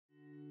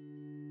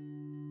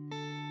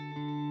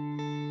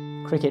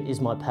Cricket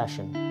is my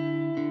passion.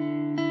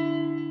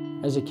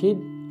 As a kid,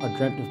 I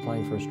dreamt of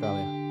playing for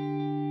Australia.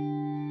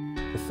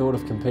 The thought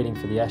of competing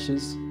for the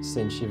Ashes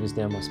sent shivers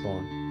down my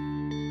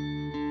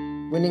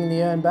spine. Winning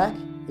the earn back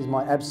is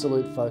my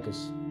absolute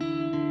focus.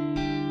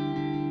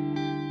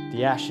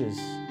 The Ashes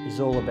is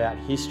all about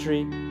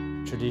history,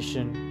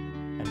 tradition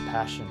and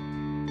passion.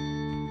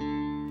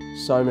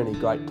 So many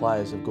great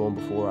players have gone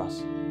before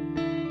us.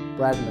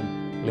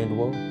 Bradman,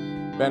 Lindwall,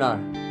 Benno,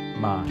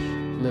 Marsh,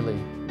 Lilly,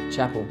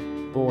 Chappell,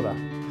 Border,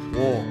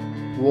 War,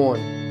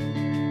 Warne.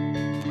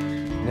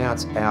 Now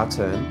it's our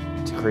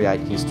turn to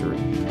create history.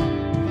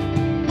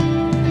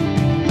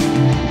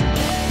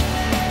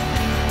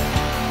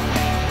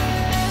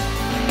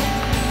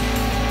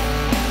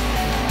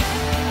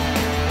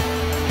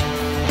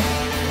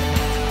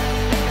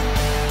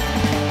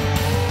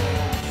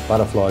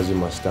 Butterflies in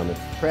my stomach.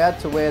 Proud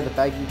to wear the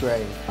baggy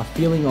green. A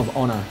feeling of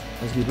honour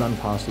as we run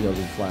past the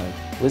Aussie flag.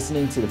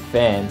 Listening to the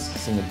fans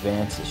sing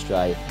Advance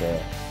Australia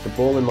Fair. The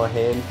ball in my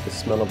hand, the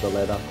smell of the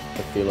leather,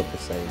 the feel of the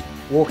scene.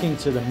 Walking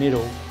to the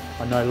middle,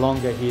 I no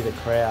longer hear the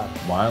crowd.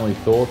 My only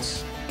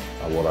thoughts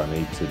are what I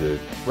need to do.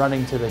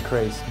 Running to the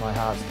crease, my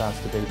heart starts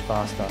to beat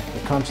faster.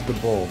 The crunch of the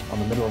ball on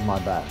the middle of my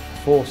bat.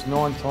 Force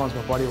 9 times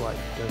my body weight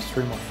goes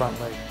through my front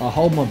leg. I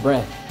hold my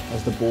breath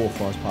as the ball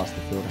flies past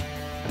the fielder.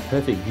 A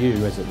perfect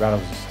view as it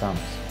rattles the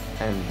stumps.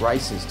 And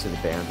races to the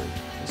boundary.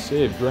 A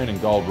sea of green and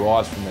gold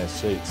rise from their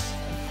seats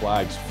and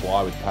flags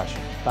fly with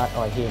passion. But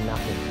I hear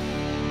nothing.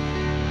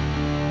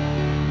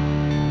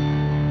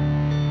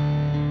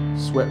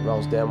 Sweat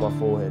rolls down my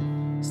forehead.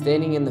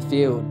 Standing in the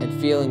field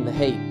and feeling the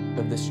heat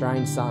of the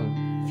strange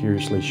sun.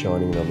 Furiously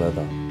shining the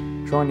leather.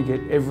 Trying to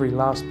get every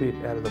last bit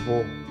out of the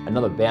ball.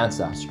 Another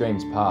bouncer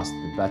screams past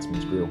the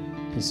batsman's grill.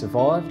 He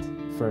survived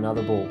for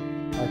another ball.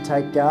 I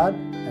take guard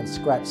and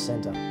scratch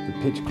centre. The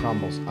pitch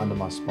crumbles under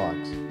my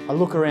spikes. I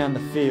look around the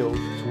field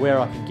to where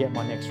I can get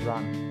my next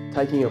run.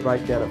 Taking a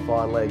break down at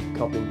fine leg,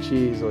 copping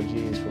cheers or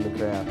jeers from the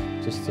crowd.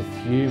 Just a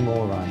few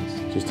more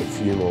runs. Just a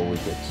few more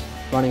wickets.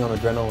 Running on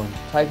adrenaline.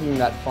 Taking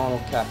that final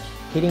catch.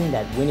 Hitting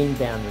that winning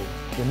boundary.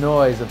 The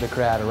noise of the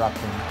crowd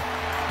erupting.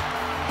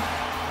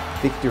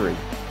 Victory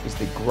is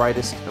the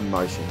greatest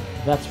emotion.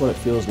 That's what it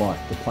feels like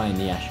to play in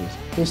the Ashes.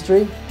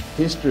 History.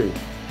 History.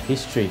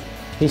 History.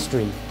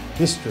 History.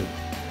 History.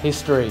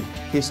 History.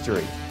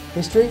 History.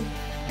 History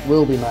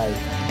will be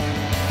made.